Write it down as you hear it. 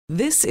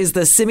This is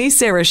the Simi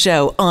Sara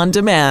Show on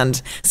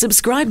demand.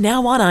 Subscribe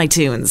now on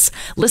iTunes.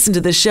 Listen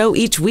to the show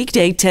each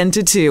weekday 10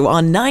 to 2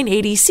 on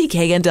 980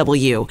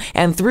 CKNW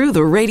and through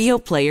the Radio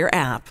Player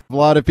app. A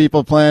lot of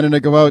people planning to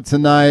go out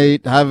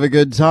tonight, have a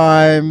good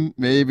time,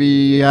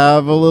 maybe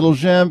have a little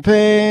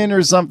champagne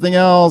or something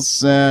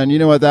else. And you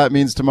know what that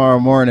means tomorrow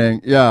morning.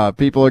 Yeah,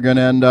 people are going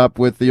to end up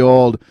with the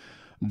old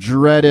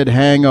dreaded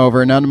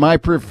hangover. Now, my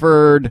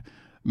preferred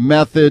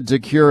method to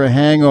cure a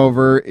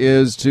hangover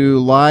is to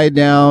lie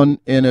down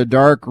in a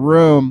dark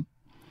room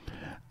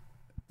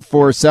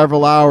for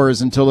several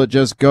hours until it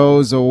just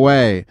goes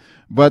away.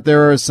 But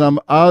there are some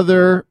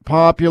other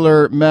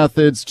popular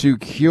methods to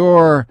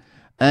cure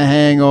a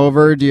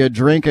hangover. Do you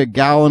drink a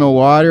gallon of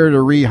water to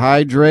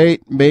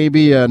rehydrate?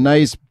 Maybe a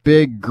nice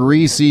big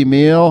greasy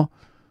meal?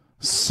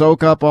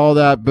 Soak up all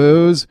that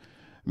booze?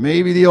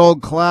 Maybe the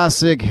old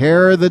classic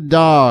hair of the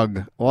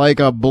dog, like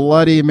a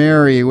Bloody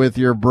Mary with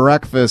your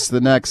breakfast the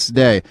next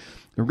day.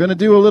 We're going to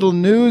do a little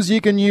news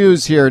you can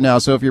use here now.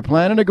 So if you're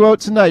planning to go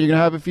out tonight, you're going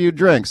to have a few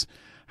drinks.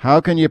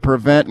 How can you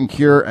prevent and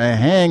cure a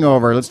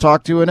hangover? Let's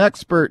talk to an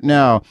expert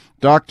now,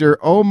 Dr.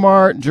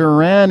 Omar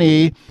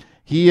Durrani.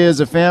 He is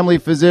a family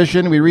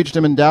physician. We reached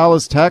him in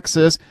Dallas,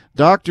 Texas.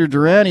 Dr.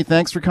 Durrani,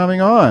 thanks for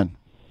coming on.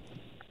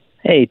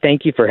 Hey,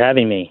 thank you for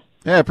having me.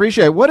 Yeah, I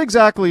appreciate it. What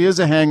exactly is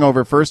a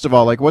hangover, first of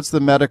all? Like, what's the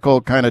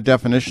medical kind of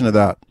definition of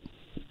that?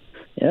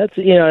 Yeah,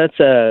 that's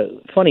a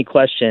funny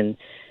question.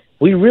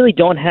 We really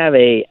don't have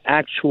a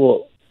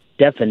actual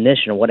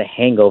definition of what a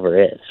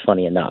hangover is,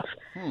 funny enough.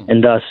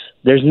 And thus,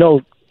 there's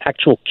no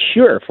actual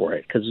cure for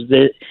it, because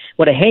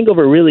what a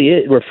hangover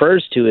really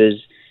refers to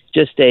is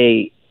just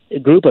a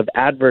group of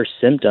adverse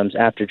symptoms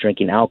after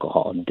drinking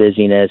alcohol: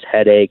 dizziness,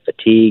 headache,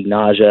 fatigue,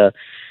 nausea.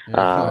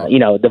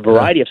 The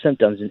variety of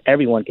symptoms, and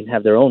everyone can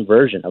have their own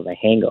version of a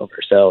hangover.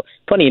 So,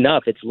 funny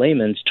enough, it's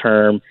layman's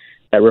term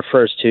that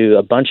refers to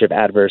a bunch of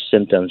adverse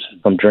symptoms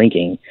from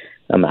drinking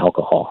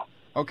alcohol.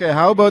 Okay,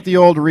 how about the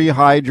old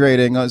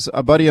rehydrating? As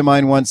a buddy of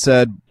mine once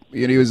said,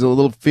 he was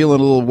feeling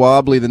a little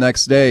wobbly the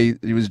next day.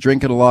 He was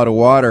drinking a lot of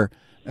water,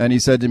 and he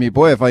said to me,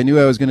 "Boy, if I knew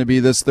I was going to be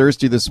this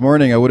thirsty this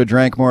morning, I would have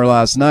drank more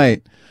last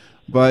night."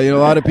 But a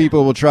lot of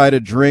people will try to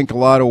drink a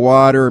lot of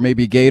water or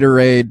maybe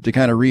Gatorade to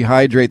kind of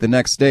rehydrate the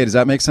next day. Does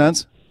that make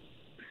sense?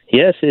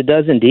 Yes, it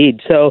does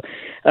indeed. So,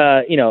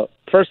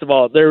 first of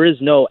all, there is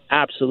no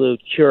absolute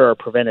cure or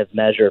preventive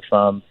measure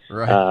from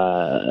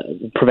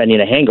preventing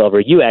a hangover.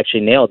 You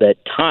actually nailed it.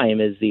 Time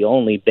is the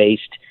only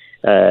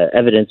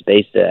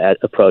evidence-based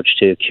approach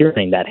to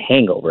curing that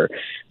hangover.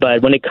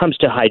 But when it comes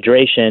to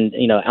hydration,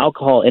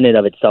 alcohol in and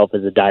of itself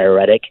is a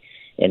diuretic.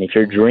 And if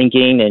you're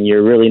drinking and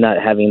you're really not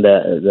having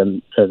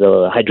the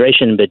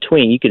hydration in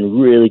between, you can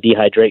really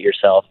dehydrate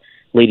yourself,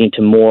 leading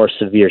to more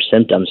severe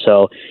symptoms.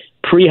 So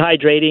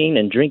prehydrating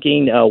and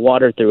drinking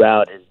water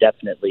throughout is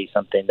definitely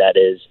something that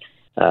is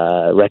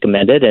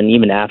recommended, and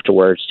even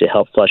afterwards to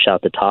help flush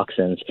out the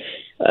toxins.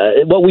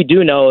 What we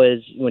do know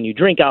is when you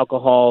drink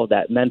alcohol,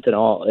 that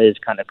methanol is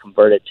kind of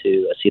converted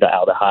to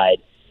acetaldehyde,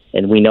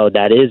 and we know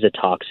that is a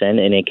toxin,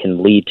 and it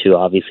can lead to,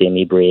 obviously,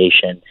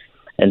 inebriation.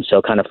 And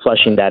so kind of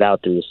flushing that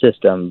out through the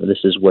system, this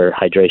is where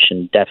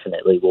hydration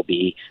definitely will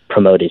be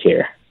promoted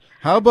here.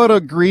 How about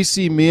a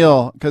greasy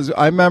meal? Because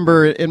I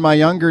remember in my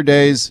younger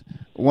days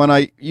when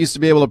I used to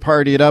be able to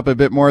party it up a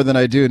bit more than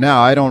I do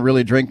now. I don't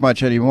really drink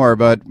much anymore,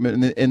 but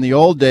in the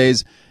old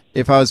days,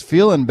 if I was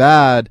feeling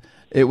bad,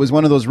 it was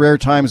one of those rare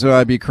times where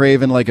I'd be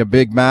craving like a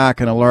Big Mac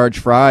and a large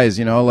fries,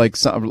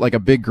 like a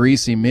big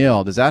greasy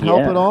meal. Does that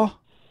help at all?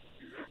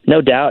 No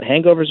doubt.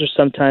 Hangovers are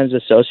sometimes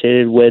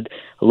associated with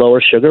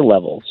lower sugar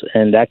levels,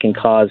 and that can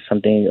cause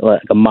something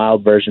like a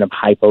mild version of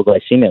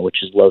hypoglycemia,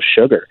 which is low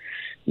sugar.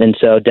 And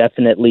so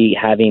definitely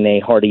having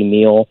a hearty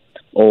meal,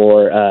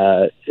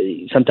 or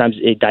sometimes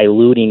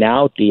diluting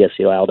out the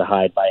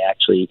acetaldehyde by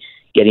actually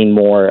getting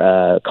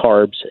more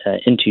carbs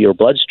into your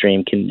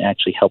bloodstream, can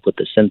actually help with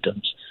the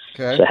symptoms.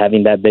 Okay. So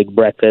having that big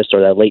breakfast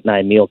or that late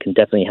night meal can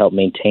definitely help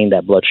maintain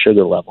that blood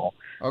sugar level,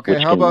 which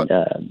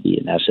can be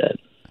an asset.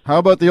 How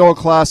about the old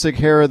classic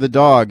hair of the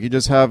dog? You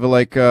just have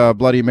like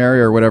Bloody Mary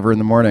or whatever in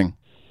the morning.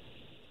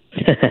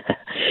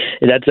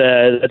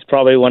 That's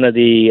probably one of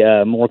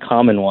the more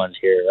common ones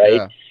here,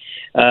 right?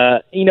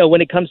 Yeah. When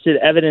it comes to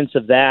the evidence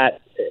of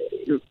that,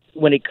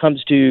 when it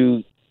comes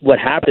to what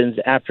happens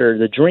after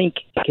the drink,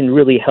 it can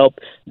really help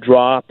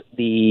drop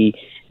the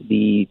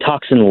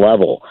toxin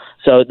level.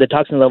 So the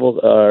toxin levels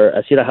are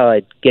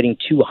acetaldehyde getting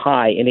too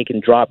high, and it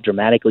can drop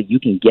dramatically. You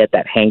can get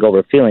that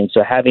hangover feeling.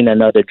 So having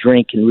another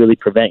drink can really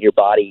prevent your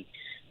body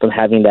from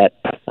having that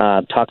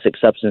toxic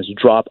substance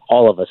drop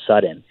all of a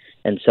sudden.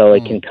 And so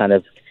it can kind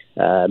of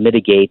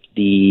mitigate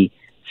the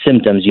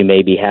symptoms you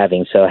may be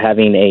having. So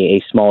having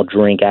a small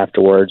drink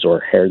afterwards,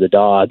 or hair of the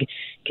dog,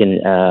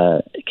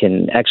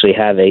 can actually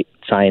have a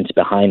science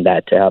behind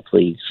that to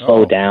hopefully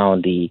slow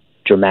down the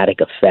dramatic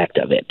effect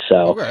of it.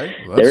 So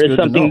there is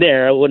something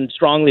there. I wouldn't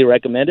strongly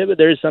recommend it, but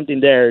there is something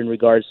there in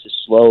regards to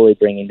slowly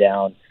bringing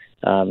down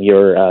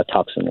your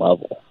toxin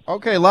level.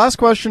 Okay, last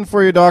question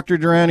for you, Dr.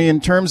 Durrani. In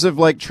terms of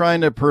like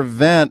trying to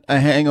prevent a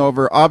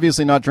hangover,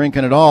 obviously not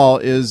drinking at all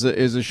is a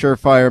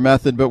surefire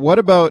method. But what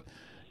about,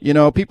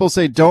 people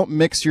say don't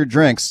mix your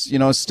drinks.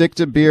 Stick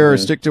to beer or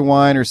stick to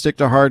wine or stick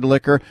to hard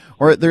liquor.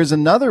 Or there's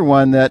another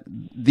one that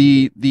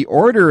the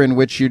order in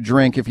which you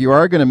drink, if you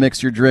are going to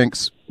mix your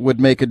drinks, would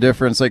make a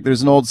difference. Like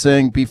there's an old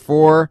saying,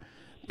 before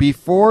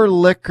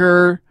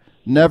liquor,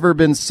 never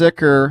been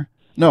sicker.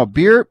 No,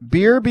 beer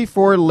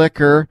before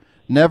liquor,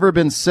 never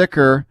been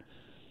sicker.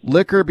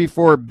 Liquor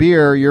before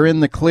beer, you're in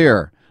the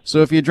clear.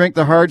 So if you drink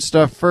the hard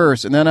stuff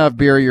first and then have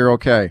beer, you're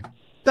okay.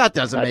 That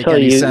doesn't make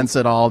any sense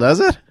at all, does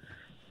it?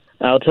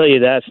 I'll tell you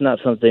that's not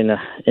something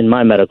in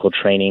my medical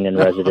training and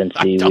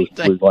residency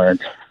we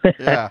learned.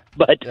 Yeah.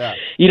 But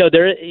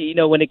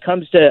when it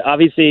comes to,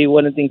 obviously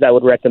one of the things I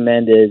would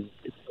recommend is,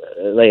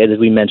 like as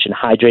we mentioned,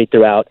 hydrate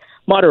throughout.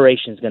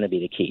 Moderation is going to be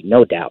the key,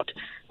 no doubt.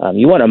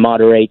 You want to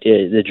moderate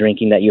the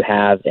drinking that you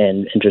have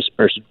and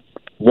intersperse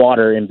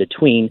water in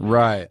between.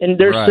 Right. And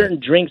there's certain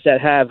drinks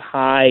that have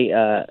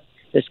high,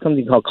 there's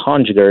something called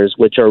conjugars,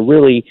 which are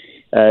really,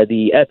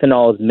 the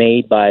ethanol is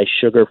made by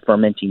sugar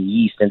fermenting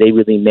yeast, and they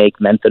really make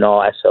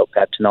menthanol,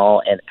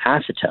 isopeptanol, and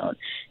acetone.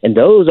 And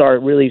those are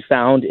really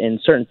found in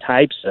certain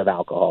types of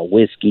alcohol,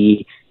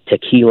 whiskey,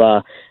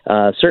 tequila.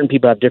 Certain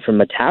people have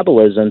different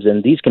metabolisms,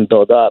 and these can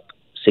build up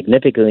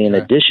significantly in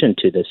addition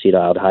to the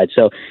acetaldehyde.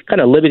 So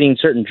kind of limiting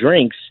certain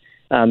drinks,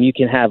 you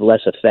can have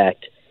less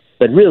effect.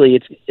 But really,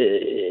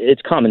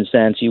 it's common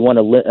sense. You want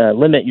to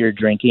limit your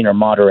drinking or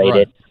moderate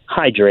it,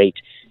 hydrate,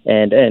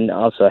 and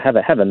also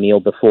have a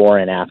meal before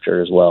and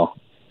after as well.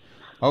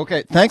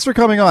 Okay, thanks for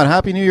coming on.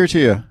 Happy New Year to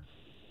you.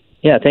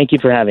 Yeah, thank you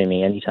for having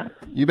me anytime.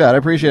 You bet. I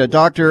appreciate it.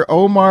 Dr.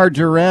 Omar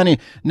Durrani.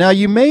 Now,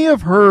 you may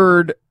have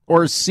heard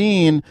or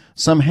seen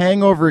some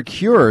hangover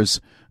cures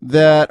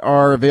that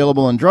are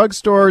available in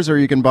drugstores, or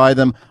you can buy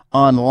them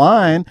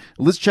online.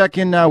 Let's check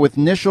in now with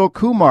Nishal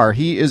Kumar.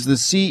 He is the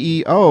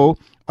CEO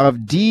of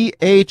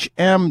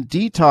DHM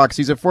Detox.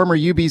 He's a former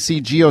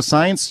UBC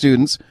geoscience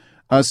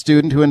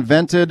student who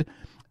invented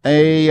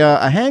a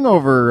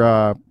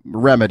hangover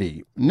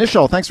remedy.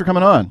 Nishal, thanks for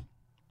coming on.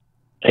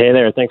 Hey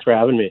there, thanks for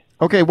having me.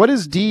 Okay, what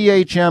is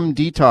DHM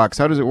Detox?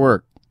 How does it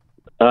work?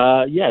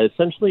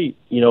 Essentially,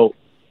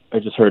 I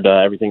just heard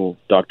everything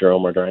Dr.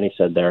 Omar Durrani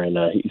said there, and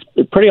he's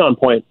pretty on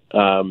point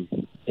and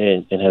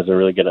has a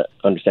really good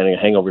understanding of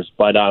hangovers.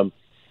 But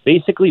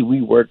basically,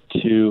 we work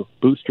to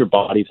boost your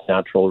body's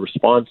natural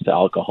response to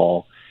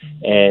alcohol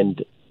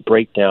and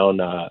break down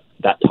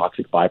that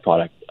toxic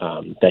byproduct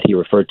that he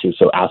referred to,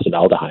 so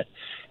acetaldehyde.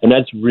 And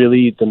that's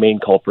really the main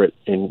culprit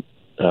in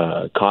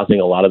causing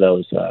a lot of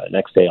those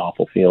next day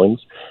awful feelings,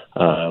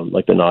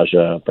 like the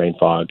nausea, brain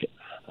fog,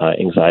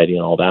 anxiety,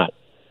 and all that.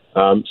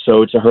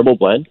 So it's a herbal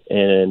blend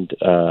and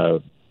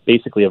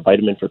basically a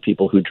vitamin for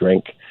people who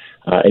drink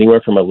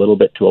anywhere from a little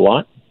bit to a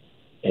lot.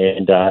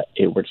 And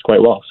it works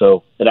quite well.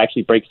 So it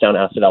actually breaks down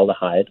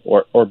acetaldehyde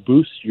or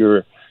boosts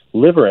your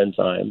liver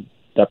enzyme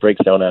that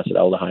breaks down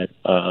acetaldehyde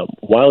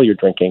while you're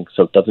drinking,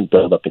 so it doesn't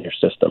build up in your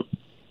system.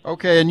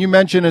 Okay, and you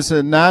mentioned it's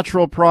a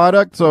natural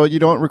product, so you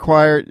don't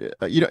require,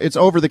 it's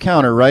over the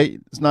counter,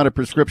 right? It's not a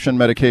prescription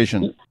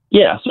medication.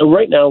 Yeah, so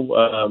right now,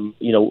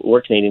 we're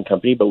a Canadian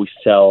company, but we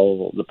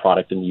sell the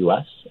product in the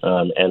U.S.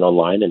 And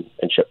online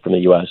and ship from the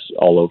U.S.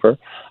 all over.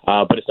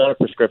 But it's not a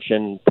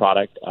prescription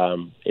product.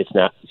 It's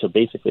not. So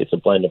basically, it's a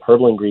blend of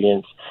herbal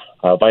ingredients,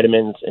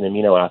 vitamins, an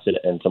amino acid,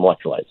 and some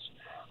electrolytes.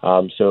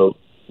 So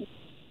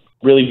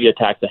really, we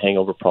attack the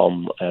hangover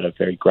problem at a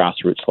very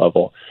grassroots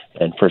level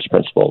and first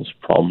principles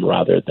problem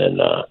rather than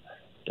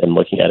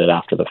looking at it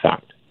after the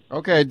fact.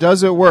 Okay,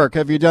 does it work?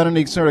 Have you done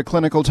any sort of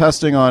clinical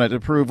testing on it to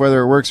prove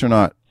whether it works or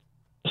not?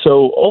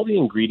 So all the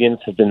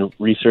ingredients have been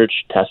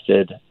researched,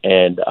 tested,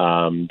 and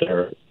there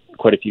are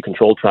quite a few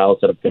controlled trials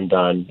that have been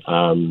done.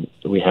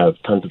 We have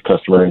tons of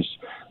customers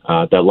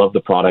that love the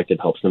product.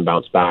 It helps them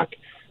bounce back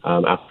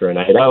after a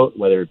night out,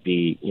 whether it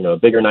be a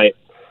bigger night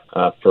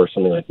for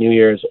something like New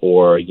Year's,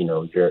 or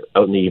you're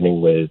out in the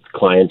evening with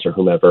clients or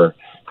whomever,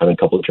 having a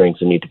couple of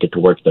drinks and need to get to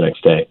work the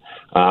next day.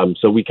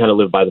 So we kind of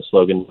live by the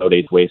slogan, no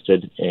days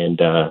wasted,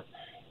 and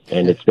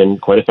it's been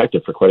quite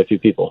effective for quite a few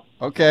people.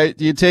 Okay.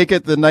 Do you take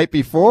it the night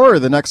before or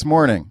the next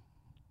morning?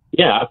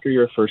 Yeah, after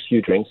your first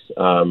few drinks,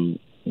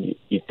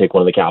 you take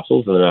one of the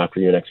capsules, and then after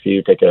your next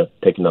few, take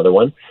another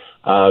one.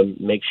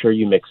 Make sure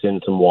you mix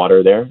in some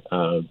water there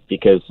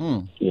because,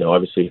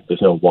 obviously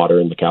there's no water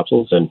in the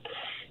capsules, and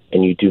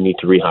you do need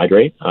to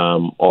rehydrate.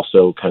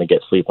 Also kind of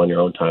get sleep on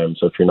your own time.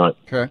 So if you're not,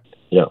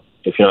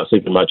 if you're not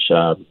sleeping much,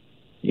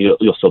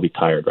 you'll still be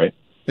tired, right?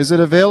 Is it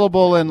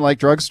available in like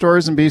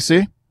drugstores in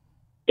BC?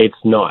 It's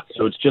not.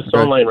 So it's just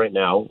online right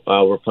now.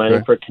 We're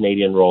planning for a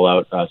Canadian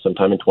rollout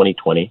sometime in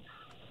 2020.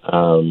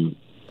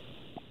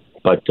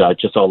 But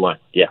just online,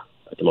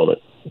 at the moment.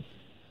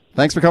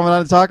 Thanks for coming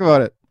on to talk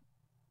about it.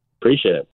 Appreciate it.